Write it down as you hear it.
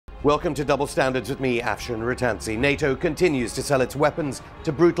Welcome to Double Standards with me, Afshin Rattansi. NATO continues to sell its weapons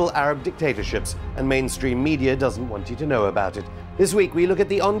to brutal Arab dictatorships, and mainstream media doesn't want you to know about it. This week, we look at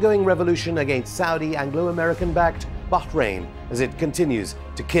the ongoing revolution against Saudi Anglo-American-backed Bahrain as it continues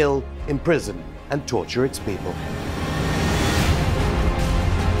to kill, imprison, and torture its people.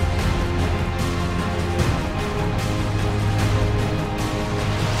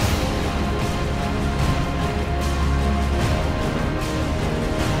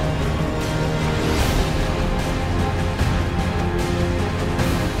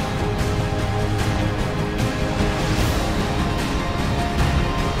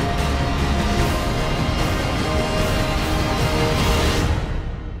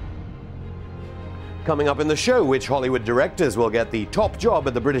 Coming up in the show, which Hollywood directors will get the top job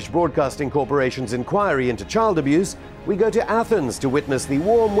at the British Broadcasting Corporation's inquiry into child abuse, we go to Athens to witness the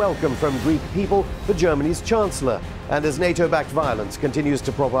warm welcome from Greek people for Germany's Chancellor. And as NATO-backed violence continues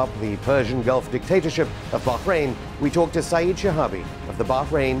to prop up the Persian Gulf dictatorship of Bahrain, we talk to Saeed Shahabi of the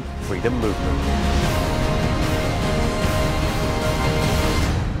Bahrain Freedom Movement.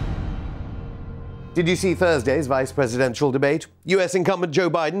 Did you see Thursday's vice presidential debate? US incumbent Joe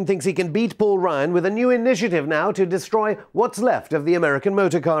Biden thinks he can beat Paul Ryan with a new initiative now to destroy what's left of the American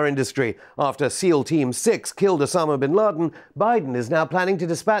motor car industry. After SEAL Team 6 killed Osama bin Laden, Biden is now planning to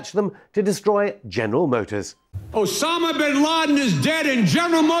dispatch them to destroy General Motors. Osama bin Laden is dead and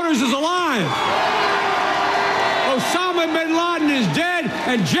General Motors is alive. Osama bin Laden is dead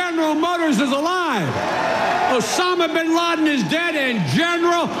and General Motors is alive. Osama bin Laden is dead and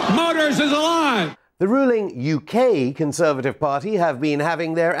General Motors is alive. The ruling UK Conservative Party have been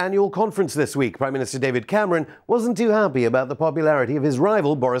having their annual conference this week. Prime Minister David Cameron wasn't too happy about the popularity of his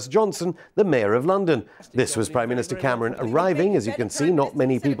rival Boris Johnson, the Mayor of London. This was Prime Minister Cameron arriving. As you can see, not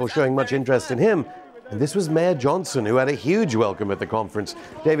many people showing much interest in him. And this was Mayor Johnson, who had a huge welcome at the conference.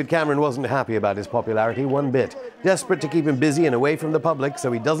 David Cameron wasn't happy about his popularity one bit. Desperate to keep him busy and away from the public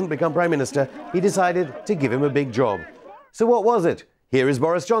so he doesn't become Prime Minister, he decided to give him a big job. So what was it? Here is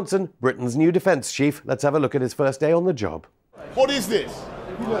Boris Johnson, Britain's new defence chief. Let's have a look at his first day on the job. What is this?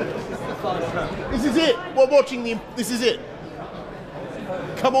 This is it. We're watching this is it.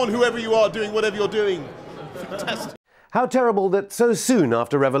 Come on, whoever you are, doing whatever you're doing. Fantastic. How terrible that so soon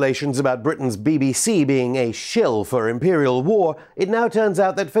after revelations about Britain's BBC being a shill for imperial war, it now turns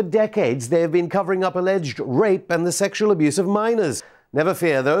out that for decades they have been covering up alleged rape and the sexual abuse of minors. Never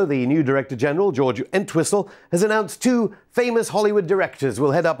fear, though, the new Director General, George Entwistle, has announced 2 famous Hollywood directors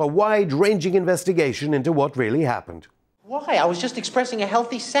will head up a wide-ranging investigation into what really happened. Why? I was just expressing a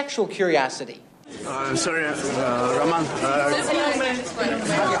healthy sexual curiosity. Sorry, Raman.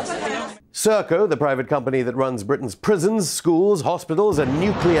 SERCO, the private company that runs Britain's prisons, schools, hospitals and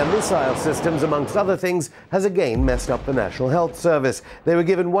nuclear missile systems, amongst other things, has again messed up the National Health Service. They were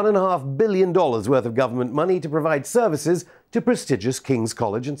given $1.5 billion worth of government money to provide services to prestigious King's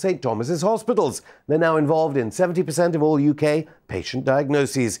College and St Thomas's hospitals. They're now involved in 70% of all UK patient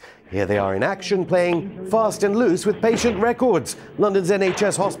diagnoses. Here they are in action, playing fast and loose with patient records. London's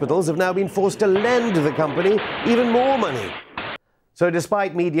NHS hospitals have now been forced to lend the company even more money. So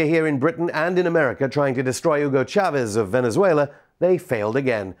despite media here in Britain and in America trying to destroy Hugo Chavez of Venezuela, they failed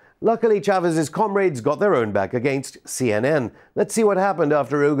again. Luckily, Chavez's comrades got their own back against CNN. Let's see what happened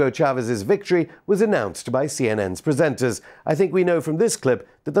after Hugo Chavez's victory was announced by CNN's presenters. I think we know from this clip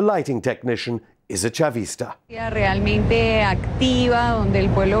that the lighting technician is a Chavista. Realmente activa, donde el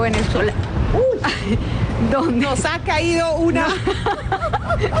pueblo venezolano donde nos ha caído una.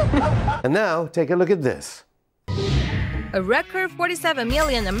 And now, take a look at this. A record 47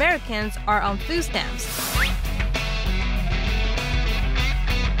 million Americans are on food stamps,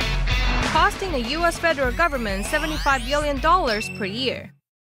 costing the U.S. federal government $75 billion per year.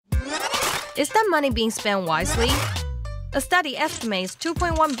 Is that money being spent wisely? A study estimates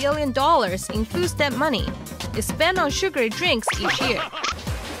 $2.1 billion in food stamp money is spent on sugary drinks each year.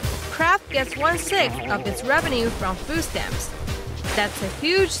 KRAFT gets 1/6 of its revenue from food stamps. That's a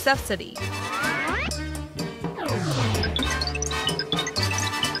huge subsidy.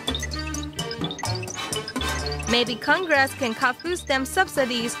 Maybe Congress can cut food stamp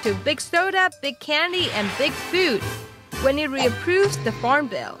subsidies to big soda, big candy, and big food when it reapproves the Farm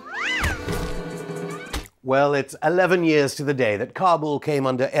Bill. Well, it's 11 years to the day that Kabul came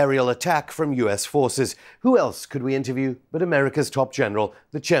under aerial attack from US forces. Who else could we interview but America's top general,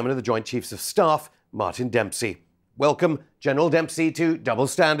 the chairman of the Joint Chiefs of Staff, Martin Dempsey. Welcome, General Dempsey, to Double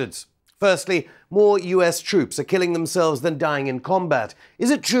Standards. Firstly, more US troops are killing themselves than dying in combat.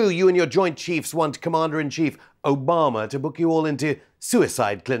 Is it true you and your Joint Chiefs want Commander-in-Chief Obama to book you all into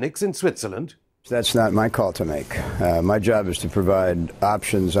suicide clinics in Switzerland? That's not my call to make. My job is to provide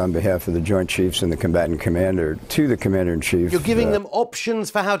options on behalf of the Joint Chiefs and the combatant commander to the Commander-in-Chief. You're giving them options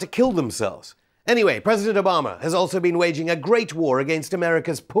for how to kill themselves. Anyway, President Obama has also been waging a great war against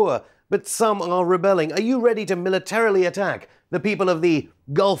America's poor, but some are rebelling. Are you ready to militarily attack the people of the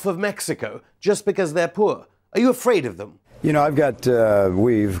Gulf of Mexico just because they're poor? Are you afraid of them? You know,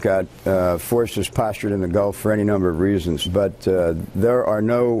 we've got forces postured in the Gulf for any number of reasons, but there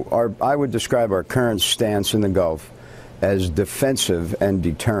are I would describe our current stance in the Gulf as defensive and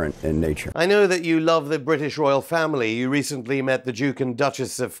deterrent in nature. I know that you love the British royal family. You recently met the Duke and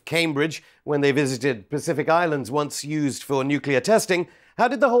Duchess of Cambridge when they visited Pacific Islands, once used for nuclear testing. How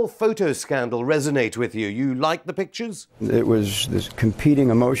did the whole photo scandal resonate with you? You liked the pictures? It was this competing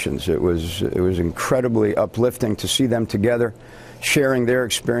emotions. It was incredibly uplifting to see them together, sharing their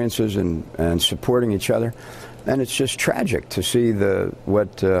experiences and supporting each other. And it's just tragic to see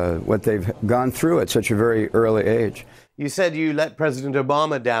what they've gone through at such a very early age. You said you let President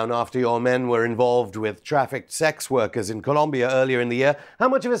Obama down after your men were involved with trafficked sex workers in Colombia earlier in the year. How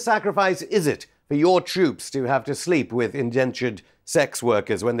much of a sacrifice is it for your troops to have to sleep with indentured sex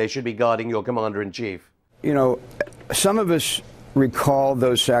workers when they should be guarding your commander-in-chief? You know, some of us recall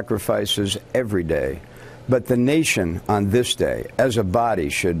those sacrifices every day, but the nation on this day, as a body,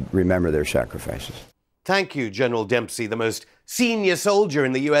 should remember their sacrifices. Thank you, General Dempsey, the most senior soldier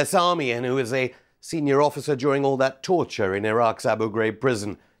in the U.S. Army and who is a senior officer during all that torture in Iraq's Abu Ghraib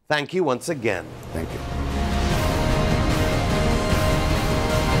prison. Thank you once again. Thank you.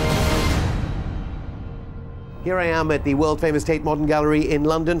 Here I am at the world-famous Tate Modern Gallery in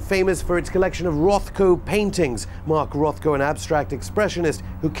London, famous for its collection of Rothko paintings. Mark Rothko, an abstract expressionist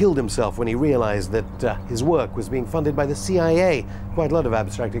who killed himself when he realized that his work was being funded by the CIA. Quite a lot of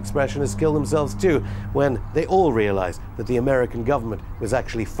abstract expressionists kill themselves too, when they all realized that the American government was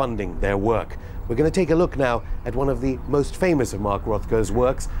actually funding their work. We're going to take a look now at one of the most famous of Mark Rothko's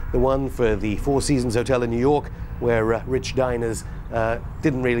works, the one for the Four Seasons Hotel in New York, where rich diners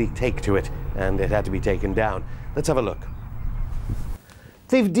didn't really take to it, and it had to be taken down. Let's have a look.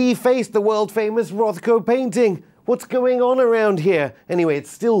 They've defaced the world-famous Rothko painting. What's going on around here? Anyway,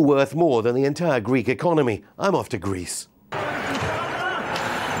 it's still worth more than the entire Greek economy. I'm off to Greece.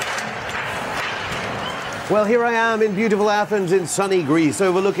 Well, here I am in beautiful Athens in sunny Greece,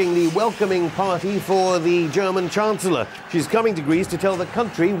 overlooking the welcoming party for the German Chancellor. She's coming to Greece to tell the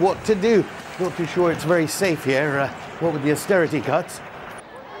country what to do. Not too sure it's very safe here, what with the austerity cuts.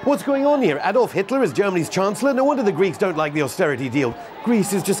 What's going on here? Adolf Hitler is Germany's Chancellor? No wonder the Greeks don't like the austerity deal.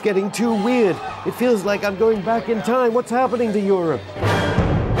 Greece is just getting too weird. It feels like I'm going back in time. What's happening to Europe?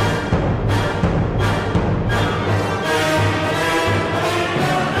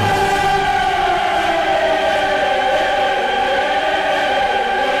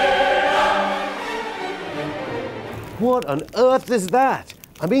 What on earth is that?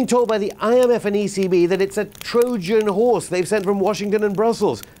 I'm being told by the IMF and ECB that it's a Trojan horse they've sent from Washington and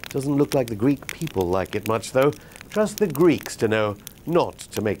Brussels. Doesn't look like the Greek people like it much, though. Trust the Greeks to know not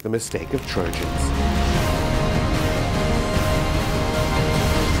to make the mistake of Trojans.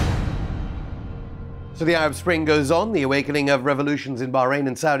 So the Arab Spring goes on, the awakening of revolutions in Bahrain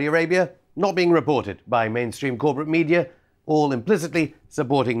and Saudi Arabia, not being reported by mainstream corporate media, all implicitly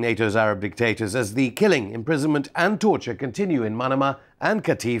supporting NATO's Arab dictators as the killing, imprisonment and torture continue in Manama and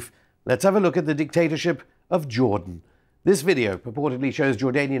Qatif. Let's have a look at the dictatorship of Jordan. This video purportedly shows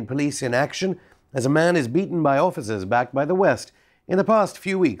Jordanian police in action as a man is beaten by officers backed by the West. In the past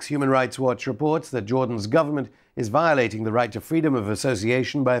few weeks, Human Rights Watch reports that Jordan's government is violating the right to freedom of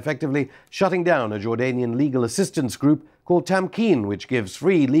association by effectively shutting down a Jordanian legal assistance group called Tamkeen, which gives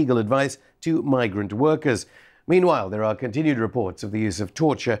free legal advice to migrant workers. Meanwhile, there are continued reports of the use of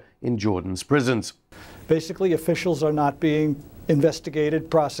torture in Jordan's prisons. Basically, officials are not being investigated,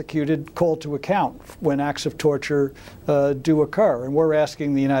 prosecuted, called to account when acts of torture do occur. And we're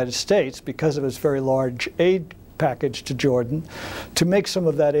asking the United States, because of its very large aid package to Jordan, to make some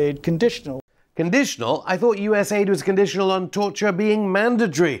of that aid conditional. Conditional? I thought US aid was conditional on torture being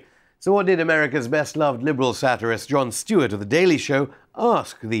mandatory. So what did America's best-loved liberal satirist Jon Stewart of The Daily Show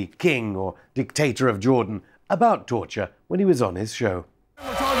ask the king or dictator of Jordan about torture when he was on his show?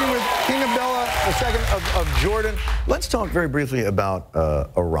 We're talking with King Abdullah II of Jordan. Let's talk very briefly about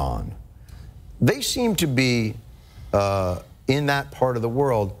Iran. They seem to be, in that part of the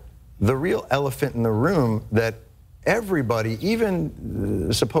world, the real elephant in the room that everybody, even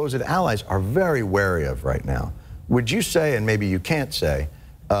the supposed allies, are very wary of right now. Would you say, and maybe you can't say,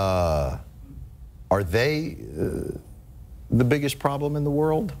 are they the biggest problem in the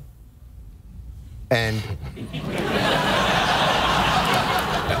world? And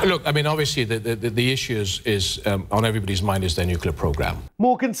Look, I mean, obviously, the issue is on everybody's mind is their nuclear program.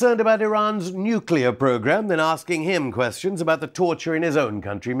 More concerned about Iran's nuclear program than asking him questions about the torture in his own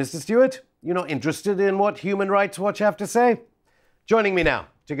country. Mr. Stewart, you're not interested in what Human Rights Watch have to say? Joining me now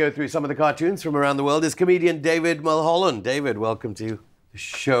to go through some of the cartoons from around the world is comedian David Mulholland. David, welcome to the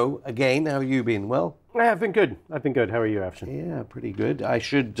show again. How have you been? Well? I've been good. I've been good. How are you, Afshin? Yeah, pretty good. I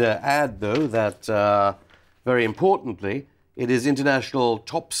should add, though, that very importantly, it is International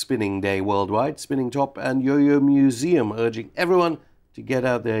Top Spinning Day worldwide. Spinning Top and Yo-Yo Museum urging everyone to get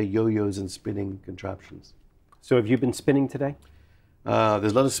out their yo-yos and spinning contraptions. So have you been spinning today?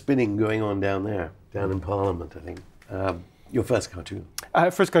 There's a lot of spinning going on down there, down in Parliament, I think. Your first cartoon?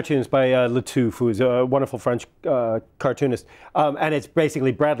 First cartoon is by Latouf, who is a wonderful French cartoonist. And it's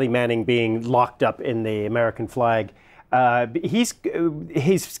basically Bradley Manning being locked up in the American flag. He's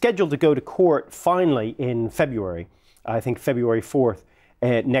scheduled to go to court finally in February. I think February 4th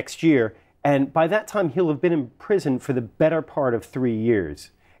next year. And by that time, he'll have been in prison for the better part of 3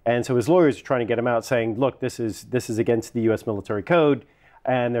 years. And so his lawyers are trying to get him out, saying, look, this is against the U.S. military code,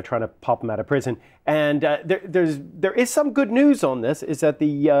 and they're trying to pop him out of prison. And there is some good news on this, is that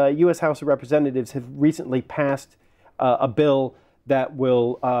the U.S. House of Representatives have recently passed a bill that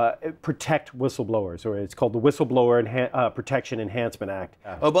will protect whistleblowers, or it's called the Whistleblower Protection Enhancement Act.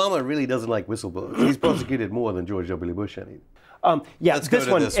 Obama really doesn't like whistleblowers. He's prosecuted more than George W. Bush. Yeah,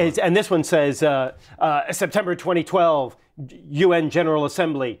 this one says September 2012, UN General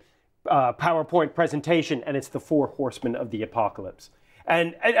Assembly PowerPoint presentation, and it's the 4 horsemen of the apocalypse.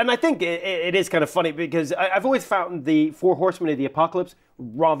 And I think it is kind of funny because I've always found the 4 horsemen of the apocalypse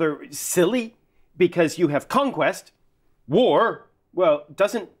rather silly, because you have conquest, war. Well,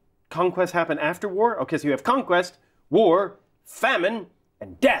 doesn't conquest happen after war? Okay, so you have conquest, war, famine,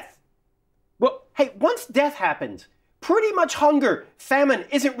 and death. Well, hey, once death happens, pretty much hunger, famine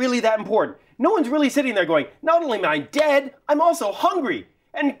isn't really that important. No one's really sitting there going, not only am I dead, I'm also hungry.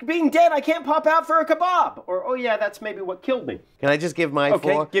 And being dead, I can't pop out for a kebab. Or, oh yeah, that's maybe what killed me. Can I just give my 4?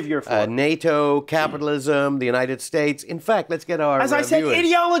 Okay, give your 4. NATO, capitalism, the United States. In fact, let's get our As I said, viewers.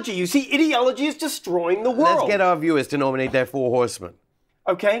 ideology. You see, ideology is destroying the world. Let's get our viewers to nominate their 4 horsemen.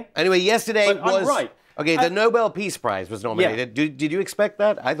 Okay. Anyway, yesterday but I'm right. Okay, the Nobel Peace Prize was nominated. Yeah. Did you expect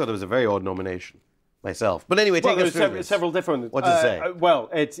that? I thought it was a very odd nomination myself. But anyway, take us through several different... What's it say? Well,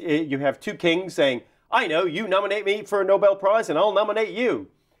 you have 2 kings saying, I know, you nominate me for a Nobel Prize and I'll nominate you.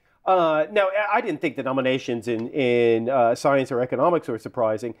 Now, I didn't think the nominations in science or economics were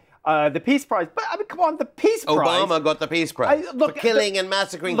surprising. The Peace Prize, but I mean, come on, the Peace Prize. Obama got the Peace Prize for killing and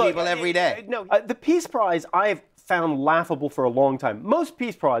massacring people every day. No, the Peace Prize I've found laughable for a long time. Most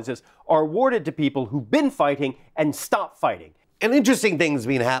Peace Prizes are awarded to people who've been fighting and stopped fighting. An interesting thing's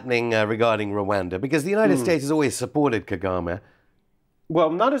been happening regarding Rwanda, because the United States has always supported Kagame. Well,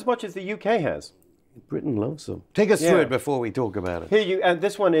 not as much as the UK has. Britain loves them. Take us through it before we talk about it. Here and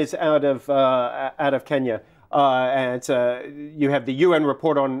this one is out of Kenya, and you have the UN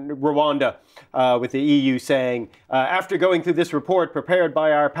report on Rwanda, with the EU saying, after going through this report prepared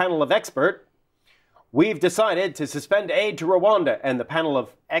by our panel of experts, we've decided to suspend aid to Rwanda. And the panel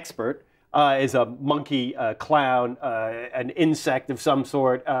of expert is a monkey, clown, an insect of some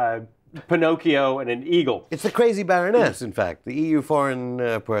sort. Pinocchio and an eagle. It's the crazy baroness, in fact, the EU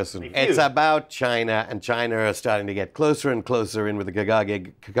foreign person. It's about China, and China are starting to get closer and closer in with the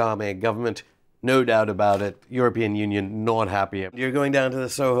Kagame government. No doubt about it. European Union not happy. You're going down to the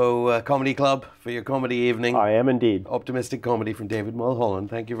Soho Comedy Club for your comedy evening. I am indeed. Optimistic comedy from David Mulholland.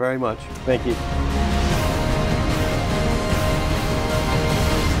 Thank you very much. Thank you.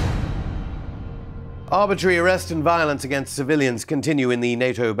 Arbitrary arrest and violence against civilians continue in the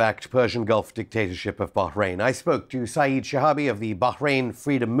NATO-backed Persian Gulf dictatorship of Bahrain. I spoke to Saeed Shahabi of the Bahrain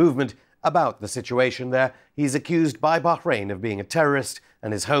Freedom Movement about the situation there. He's accused by Bahrain of being a terrorist,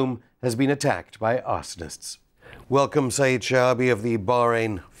 and his home has been attacked by arsonists. Welcome, Saeed Shahabi of the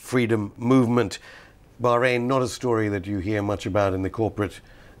Bahrain Freedom Movement. Bahrain, not a story that you hear much about in the corporate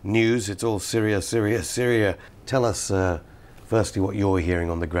news. It's all Syria, Syria, Syria. Tell us, firstly, what you're hearing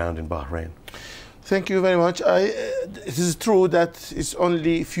on the ground in Bahrain. Thank you very much. It is true that it's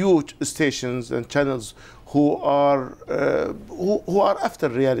only few stations and channels who are after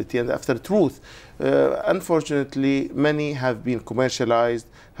reality and after truth. Unfortunately, many have been commercialized,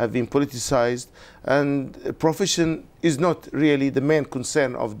 have been politicized, and profession is not really the main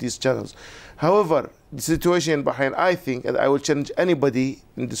concern of these channels. However, the situation in Bahrain, I think, and I will challenge anybody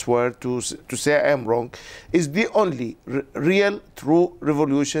in this world to say I am wrong, is the only real, true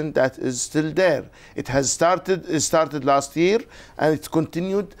revolution that is still there. It started last year, and it's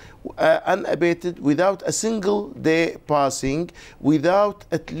continued unabated, without a single day passing, without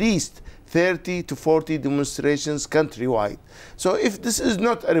at least 30 to 40 demonstrations countrywide. So if this is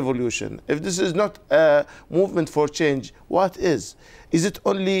not a revolution, if this is not a movement for change, what is? Is it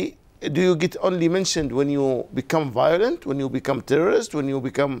only, do you get only mentioned when you become violent, when you become terrorist, when you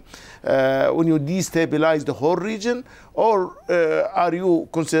become, when you destabilize the whole region? Or are you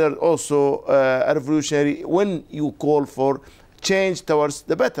considered also a revolutionary when you call for change towards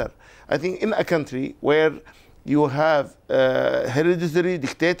the better? I think in a country where you have hereditary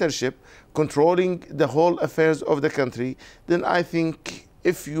dictatorship controlling the whole affairs of the country, then I think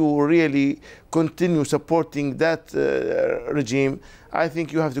if you really continue supporting that regime, I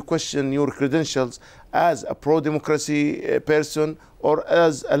think you have to question your credentials as a pro-democracy person or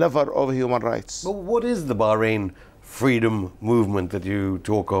as a lover of human rights. But what is the Bahrain freedom movement that you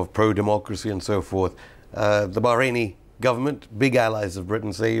talk of, pro-democracy and so forth? The Bahraini government, big allies of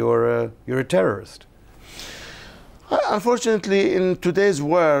Britain, say you're a terrorist. Unfortunately, in today's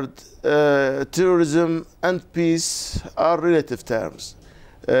world, terrorism and peace are relative terms.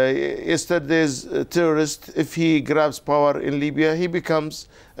 Yesterday's terrorist, if he grabs power in Libya, he becomes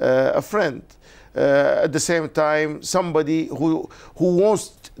a friend. At the same time, somebody who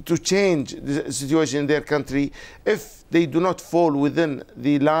wants to change the situation in their country, if they do not fall within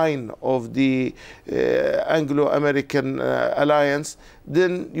the line of the Anglo-American alliance,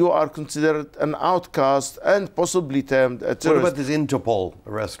 then you are considered an outcast and possibly termed a terrorist. What about this Interpol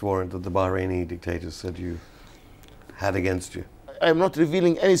arrest warrant that the Bahraini dictator said you had against you? I'm not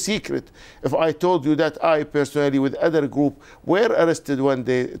revealing any secret if I told you that I personally, with other group, were arrested one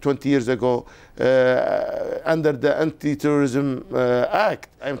day 20 years ago under the Anti-Terrorism Act.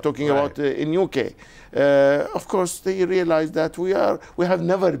 I'm talking about in UK. Of course, they realized that we have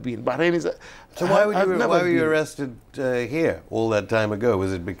never been. Bahrain is. So why were you arrested here all that time ago?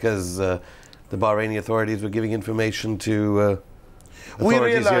 Was it because the Bahraini authorities were giving information to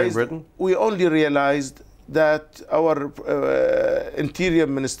authorities here in Britain? We only realized that our interior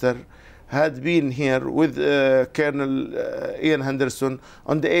minister had been here with Colonel Ian Henderson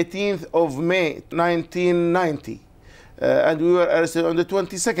on the 18th of May 1990, and we were arrested on the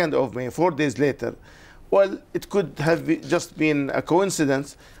 22nd of May, 4 days later. Well, it could have just been a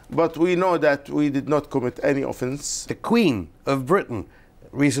coincidence, but we know that we did not commit any offense. The Queen of Britain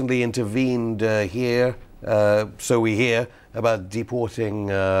recently intervened here, so we hear, about deporting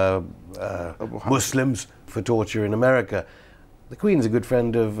Muslims for torture in America. The Queen's a good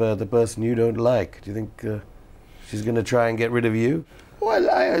friend of the person you don't like. Do you think she's going to try and get rid of you? Well,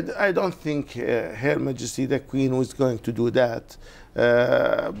 I don't think Her Majesty the Queen was going to do that.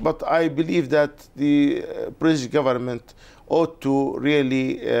 But I believe that the British government ought to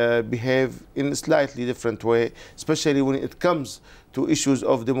really behave in a slightly different way, especially when it comes to issues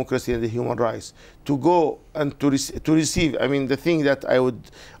of democracy and the human rights. To go and to receive, I mean, the thing that I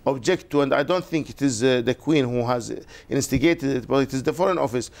would object to, and I don't think it is the Queen who has instigated it, but it is the Foreign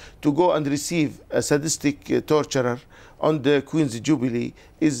Office, to go and receive a sadistic torturer on the Queen's Jubilee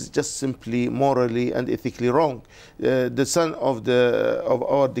is just simply morally and ethically wrong. The son of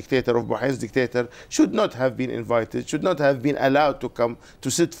our dictator, of Bahrain's dictator, should not have been invited, should not have been allowed to come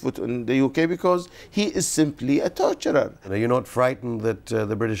to set foot in the UK because he is simply a torturer. Are you not frightened that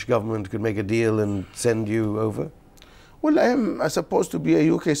the British government could make a deal and send you over? Well, I am supposed to be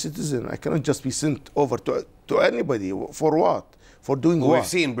a UK citizen. I cannot just be sent over to anybody. For what? For doing what? We've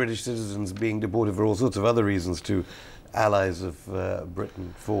seen British citizens being deported for all sorts of other reasons to allies of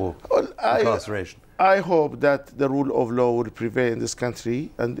Britain for incarceration. I hope that the rule of law will prevail in this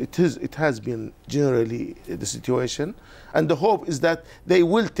country, and it has been generally the situation. And the hope is that they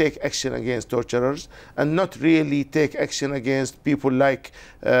will take action against torturers and not really take action against people like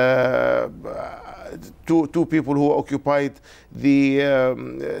two people who occupied the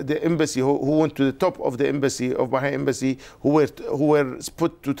embassy, who went to the top of the embassy, of Bahrain embassy, who were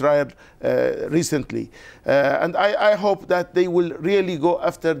put to trial recently. And I hope that they will really go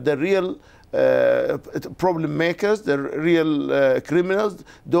after the real problem makers, the real criminals,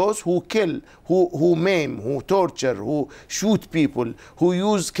 those who kill, who maim, who torture, who shoot people, who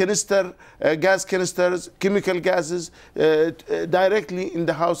use gas canisters, chemical gases directly in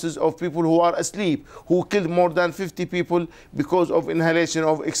the houses of people who are asleep, who killed more than 50 people because of inhalation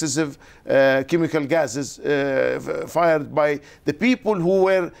of excessive chemical gases fired by the people who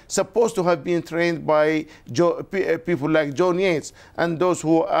were supposed to have been trained by people like John Yates, and those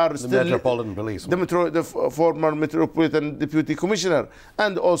who are still Metropolitan Police. The former Metropolitan Deputy Commissioner,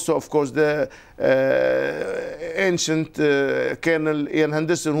 and also, of course, the ancient Colonel Ian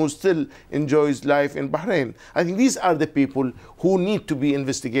Henderson, who still enjoys life in Bahrain. I think these are the people who need to be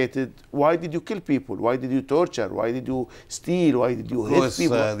investigated. Why did you kill people? Why did you torture? Why did you steal? Why did you hit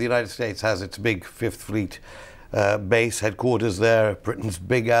people? The United States has its big Fifth Fleet base, headquarters there, Britain's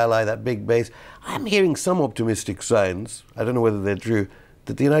big ally, that big base. I'm hearing some optimistic signs, I don't know whether they're true,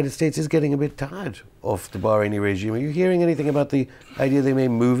 that the United States is getting a bit tired of the Bahraini regime. Are you hearing anything about the idea they may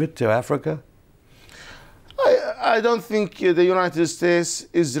move it to Africa? I don't think the United States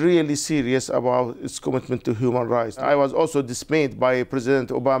is really serious about its commitment to human rights. I was also dismayed by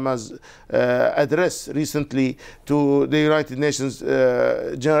President Obama's address recently to the United Nations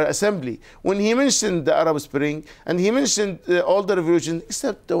General Assembly, when he mentioned the Arab Spring and he mentioned all the revolutions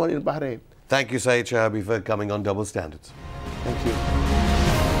except the one in Bahrain. Thank you, Saeed Shahabi, for coming on Double Standards. Thank you.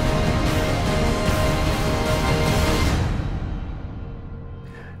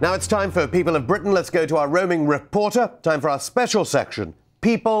 Now it's time for People of Britain. Let's go to our roaming reporter. Time for our special section,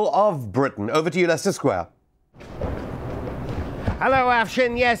 People of Britain. Over to you, Leicester Square. Hello,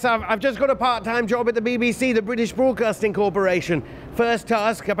 Afshin. Yes, I've just got a part-time job at the BBC, the British Broadcasting Corporation. First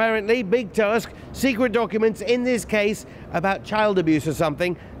task, apparently, big task, secret documents, in this case, about child abuse or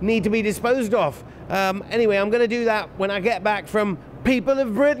something, need to be disposed of. Anyway, I'm going to do that when I get back from People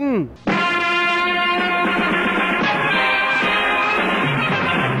of Britain.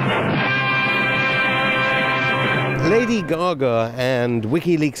 Lady Gaga and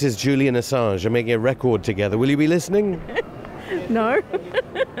WikiLeaks' Julian Assange are making a record together. Will you be listening? No.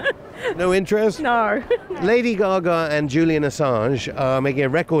 No interest? No. Lady Gaga and Julian Assange are making a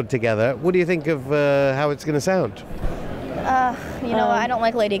record together. What do you think of how it's going to sound? You know what? I don't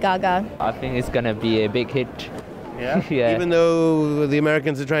like Lady Gaga. I think it's going to be a big hit. Yeah? Yeah. Even though the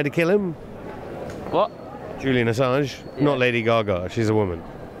Americans are trying to kill him? What? Julian Assange? Yeah. Not Lady Gaga. She's a woman,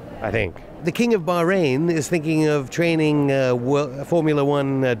 I think. The King of Bahrain is thinking of training Formula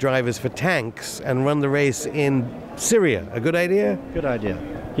One drivers for tanks and run the race in Syria. A good idea? Good idea.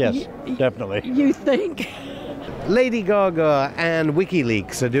 Yes, definitely. You think? Lady Gaga and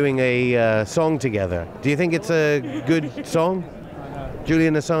WikiLeaks are doing a song together. Do you think it's a good song?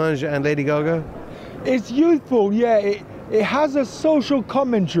 Julian Assange and Lady Gaga? It's youthful, yeah. It has a social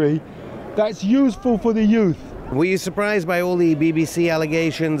commentary that's useful for the youth. Were you surprised by all the BBC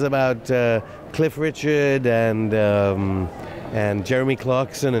allegations about Cliff Richard and Jeremy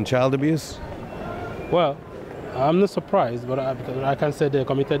Clarkson and child abuse? Well, I'm not surprised, but I can't say they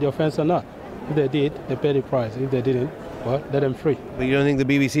committed the offense or not. If they did, they paid the price. If they didn't, well, let them free. But you don't think the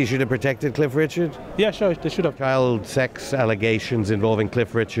BBC should have protected Cliff Richard? Yeah, sure, they should have. Child sex allegations involving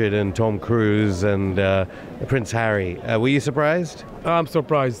Cliff Richard and Tom Cruise and Prince Harry. Were you surprised? I'm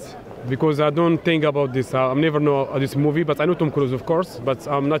surprised, because I don't think about this. I never know this movie, but I know Tom Cruise, of course, but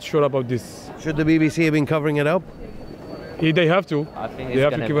I'm not sure about this. Should the BBC have been covering it up? They have to. I think they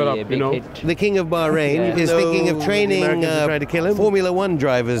have to keep it up, you know. The King of Bahrain is thinking of training trying to kill him. Formula One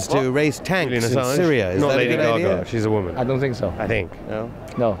drivers to race tanks in Syria. Is not that Lady a good Gaga. idea? She's a woman. I don't think so. I think. No,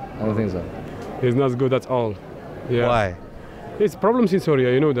 I don't think so. It's not good at all. Yeah. Why? It's problems in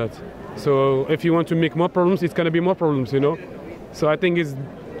Syria, you know that. So if you want to make more problems, it's going to be more problems, you know. So I think it's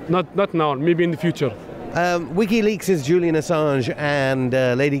not now, maybe in the future. WikiLeaks' Julian Assange and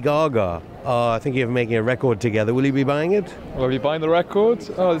Lady Gaga are thinking of making a record together. Will you be buying it? Will I be buying the record?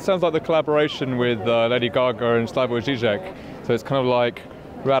 Oh, it sounds like the collaboration with Lady Gaga and ZIZEK. So it's kind of like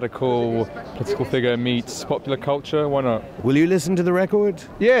radical political figure meets popular culture. Why not? Will you listen to the record?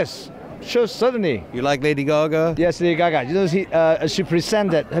 Yes, sure, certainly. You like Lady Gaga? Yes, Lady Gaga. You know, she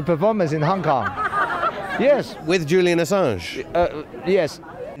presented her performance in Hong Kong. Yes. With Julian Assange? Yes.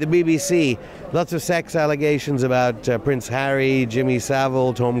 The BBC, lots of sex allegations about Prince Harry, Jimmy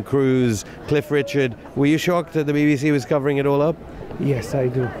Savile, Tom Cruise, Cliff Richard. Were you shocked that the BBC was covering it all up? Yes, I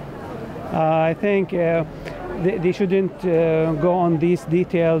do. I think they shouldn't go on these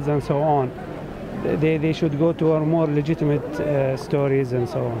details and so on. They should go to more legitimate stories and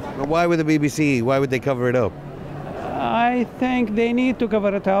so on. But why would the BBC, why would they cover it up? I think they need to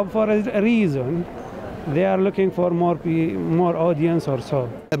cover it up for a reason. They are looking for more audience or so.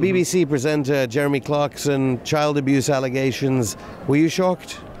 A BBC presenter, Jeremy Clarkson, child abuse allegations. Were you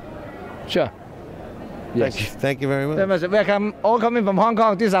shocked? Sure. Yes. Thank you very much. Welcome, all coming from Hong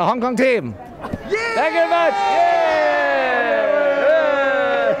Kong. This is our Hong Kong team. Yeah! Thank you very much. Yeah!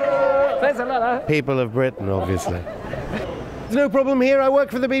 Thanks a lot. Huh? People of Britain, obviously. No problem here. I work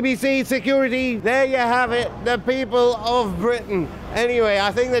for the BBC Security. There you have it, the people of Britain. Anyway,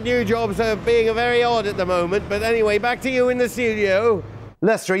 I think the new jobs are being very odd at the moment. But anyway, back to you in the studio.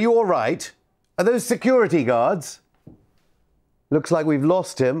 Lester, are you all right? Are those security guards? Looks like we've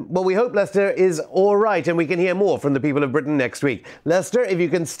lost him. Well, we hope Lester is all right and we can hear more from the people of Britain next week. Lester, if you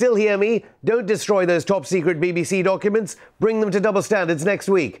can still hear me, don't destroy those top-secret BBC documents. Bring them to Double Standards next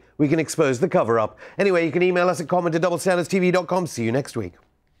week. We can expose the cover-up. Anyway, you can email us at comment@doublestandardstv.com. See you next week.